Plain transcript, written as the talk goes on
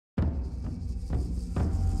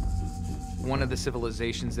one of the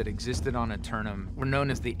civilizations that existed on Eternum were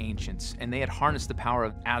known as the Ancients, and they had harnessed the power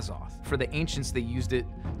of Azoth. For the Ancients, they used it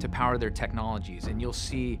to power their technologies, and you'll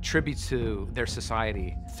see tributes to their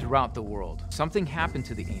society throughout the world. Something happened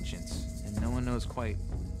to the Ancients, and no one knows quite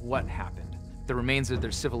what happened. The remains of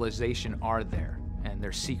their civilization are there, and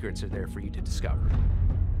their secrets are there for you to discover.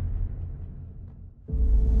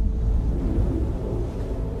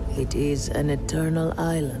 It is an eternal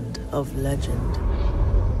island of legend,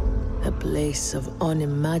 a place of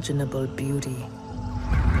unimaginable beauty,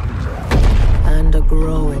 and a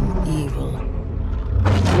growing evil,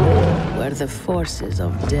 where the forces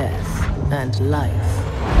of death and life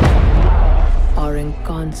are in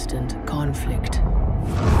constant conflict.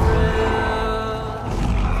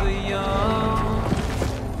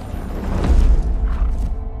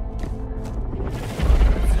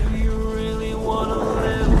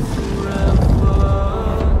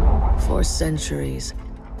 For centuries,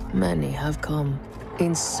 many have come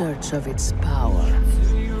in search of its power.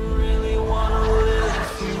 Do you really want to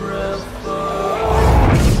live forever?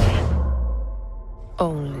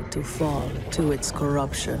 Only to fall to its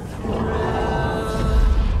corruption.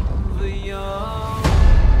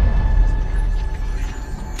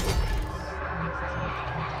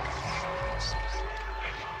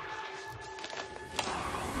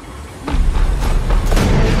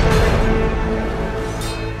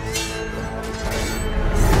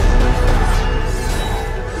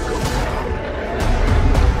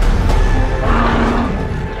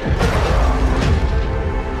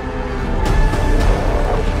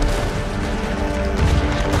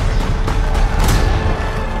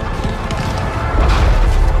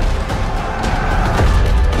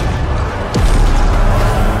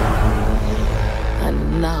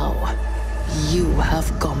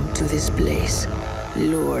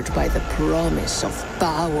 Lured by the promise of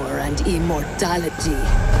power and immortality,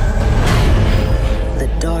 the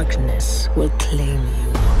darkness will claim you.